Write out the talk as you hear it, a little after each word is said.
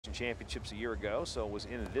Championships a year ago, so was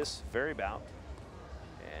in this very bout.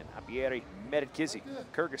 And MEDET KYZY,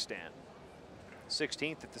 Kyrgyzstan,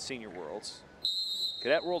 16th at the Senior Worlds.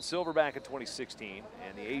 Cadet World silver back in 2016,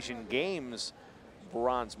 and the Asian Games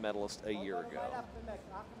bronze medalist a year ago.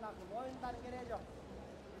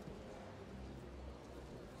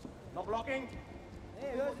 No blocking.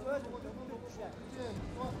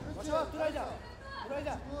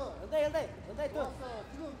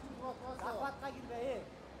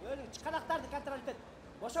 Çıkanaklardı kontrol et.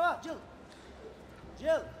 Boşa bak, cıl.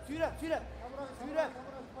 Cıl, sürep. Sürep,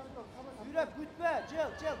 gütme,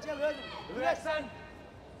 cıl, özüm. Güreş sen.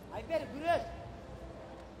 Ayfer, güreş.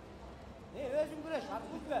 Özüm güreş,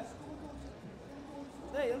 artık gütme.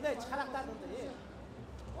 Yılday, çıkanaklardı.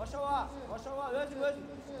 Boşa bak, özüm.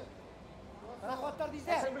 Rakotlar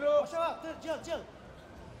dizde. Boşa bak, cıl.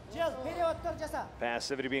 Cıl, periyotlar casa.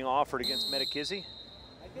 Passivity being offered against MEDET KYZY.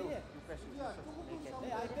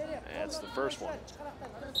 That's the first one.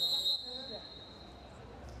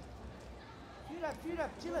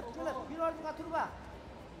 Sürep, cılıp, bir orduğa turba.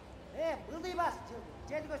 Ildığı bas,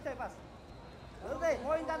 cedi göster bas. Ildığı,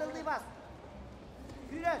 oyundan ıldığı bas.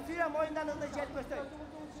 Sürep, oyundan ıldığı cedi göster.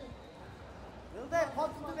 Ildığı, kol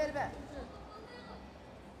tutu verme.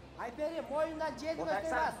 Ayferim, oyundan cedi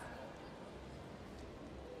göster bas.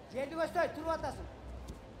 Cedi göster, turba atasın.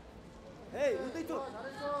 Ildığı tur.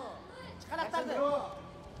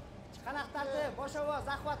 Çıkanaktardı, boşava,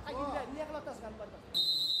 zahvatqa girdiler. Ne kılatasın galiba?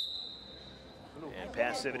 And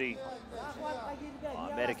passivity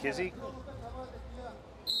on MEDET KYZY.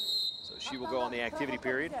 So she will go on the activity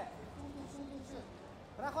period.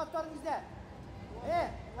 Rakotlar bizde.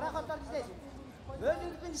 Rakotlar bizde.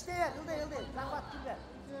 Özünkün işte ver, ıldı. Zahvat girdiler.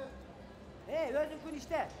 Özünkün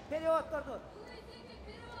işte.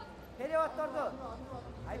 Periyotlardı.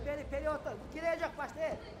 Ayperi, periyotlar. Girecek başta.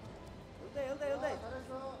 Yıldı.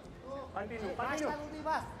 Continue. Baştan ıldığı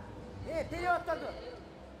bas. Periyotlardı.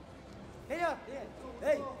 Periyot.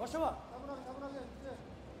 Boşa bak.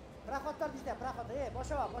 Bırakotlar bizde,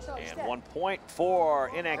 boşa işte. And 1 point for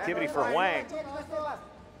inactivity for HWANG.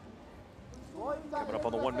 Coming up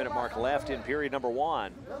on the 1 minute mark left in period number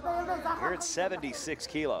 1. Here at 76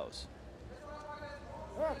 kilos.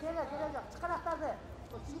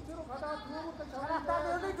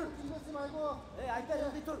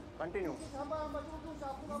 Continue.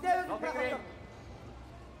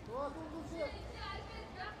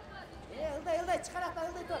 Yılday, çıkanaklar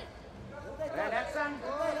ılday tur. Relaxan.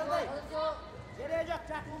 Yılday. Geriye yok,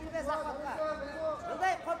 çakın girme zahvatla.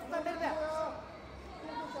 Yılday, koltuktan verme.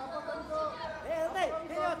 Yılday,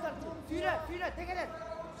 periyotlar. Sürep,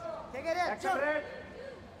 tekeren, cıl.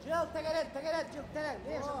 Cıl, tekeren, cıl.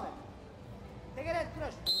 Ne yaşamda? Tekeren,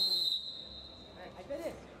 kuraş.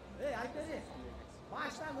 Ayperi.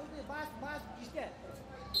 Baştan ılday, bas, işte.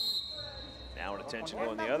 Now an attention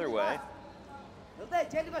going the other way. Yılday,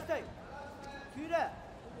 cedi göster. Sürep,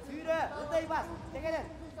 ılday bas. Tekeren.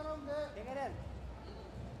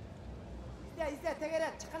 İzle,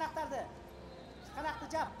 tekeren, çıkanaktardı. Çıkanaktı,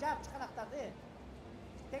 cap, çıkanaktardı.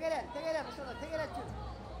 Tekeren, boşuna, tekeren tür.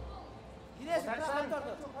 Giresin,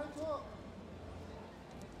 bırakatördü.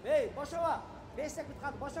 Boşa var. 5 sekund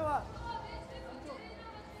kaldı, boşa var.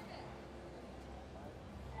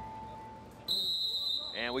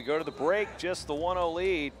 And we go to the break, just the 1-0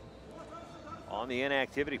 lead on the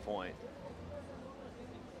inactivity point.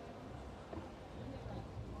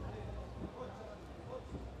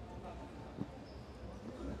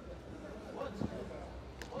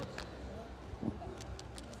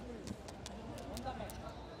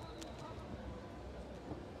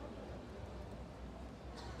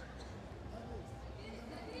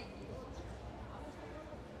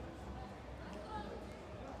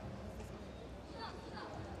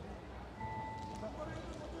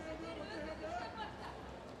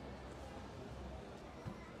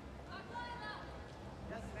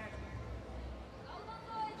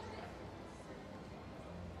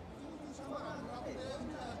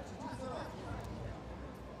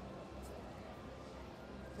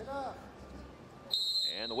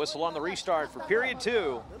 And the whistle on the restart for period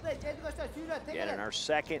 2. Again, in our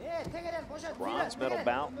second bronze medal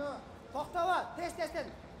bout.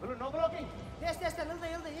 No blocking. Here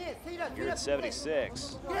at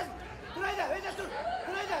 76.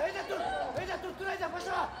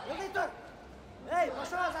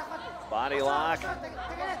 Body lock.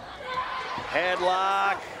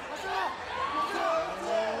 Headlock.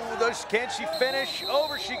 Can she finish?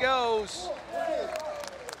 Over she goes.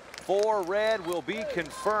 4 red will be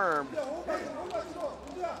confirmed.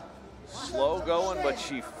 Slow going, but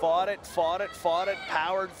she fought it,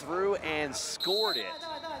 powered through, and scored it.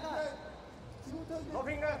 No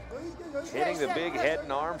finger. Hitting the big head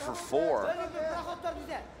and arm for 4.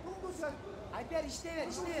 Ayper işte ver,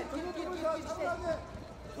 işte ver. Git işte.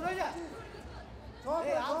 Duracak.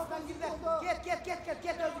 Altından gir ver.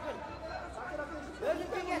 Get Özgür.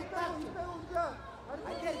 Özgür get.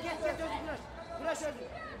 Ayper get Özgür. Güneş Özgür.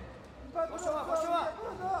 Boşova.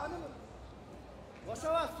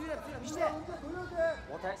 Boşova sürem işte.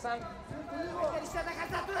 Protection. Ayper işte de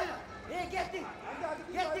kalsa duracak. Getting getting.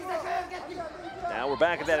 Now we're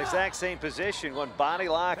back at that exact same position. One body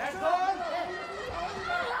lock.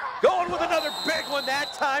 Going with another big one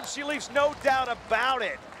that time. She leaves no doubt about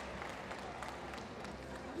it.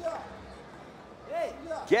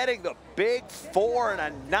 Getting the big 4 and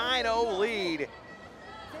a 9-0 lead.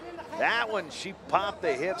 That one, she popped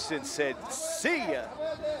the hips and said, see ya.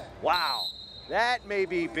 Wow, that may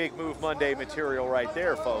be Big Move Monday material right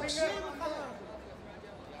there, folks.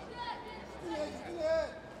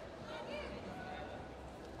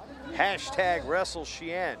 Hashtag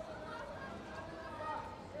WrestleSheehan.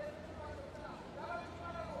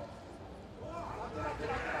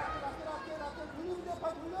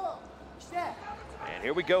 And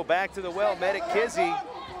here we go back to the well. MEDET KYZY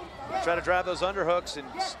trying to drive those underhooks and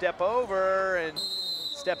step over and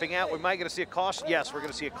stepping out. We might get to see a caution. Yes, we're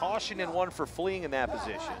going to see a caution and one for fleeing in that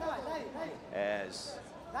position. As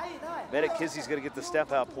MEDET KYZY's going to get the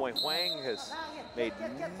step out point. HWANG has made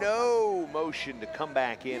no motion to come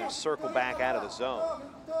back in and circle back out of the zone.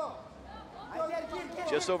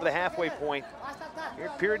 Just over the halfway point here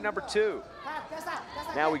in period number 2.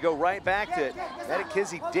 Now we go right back to MEDET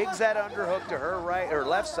KYZY digs that underhook to her right or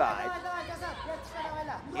left side.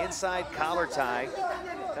 Inside collar tie,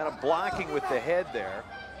 kind of blocking with the head there.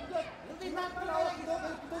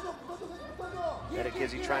 MEDET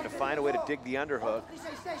KYZY trying to find a way to dig the underhook.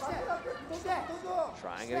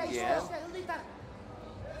 Trying it again.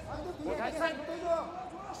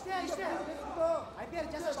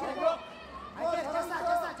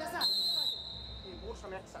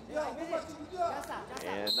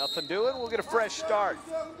 And nothing doing, we'll get a fresh start.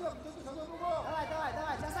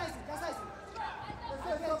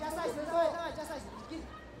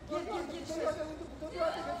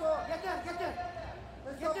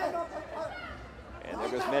 And there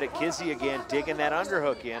goes MEDET KYZY again, digging that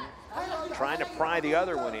underhook in, trying to pry the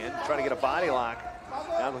other one in, trying to get a body lock.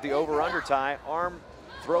 Down with the over-under tie, arm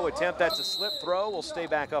throw attempt, that's a slip throw. We'll stay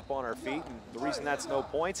back up on our feet, and the reason that's no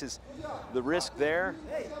points is the risk there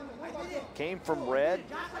came from red,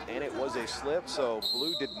 and it was a slip, so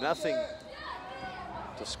blue did nothing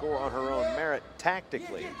to score on her own merit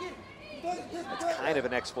tactically. That's kind of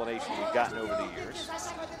an explanation we've gotten over the years.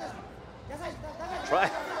 Try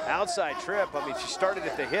outside trip. I mean, she started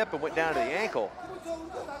at the hip and went down to the ankle.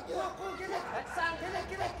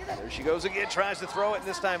 There she goes again, tries to throw it, and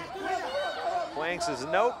this time HWANG says,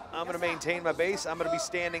 nope, I'm going to maintain my base. I'm going to be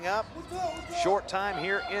standing up. Short time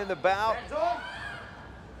here in the bout.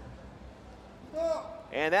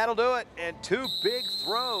 And that'll do it. And 2 big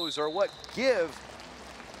throws are what give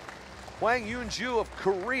Hwang Eun-ju of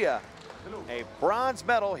Korea a bronze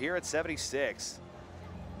medal here at 76.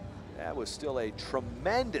 That was still a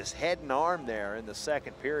tremendous head and arm there in the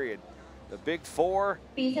second period. The big 4,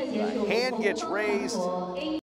 the hand gets raised.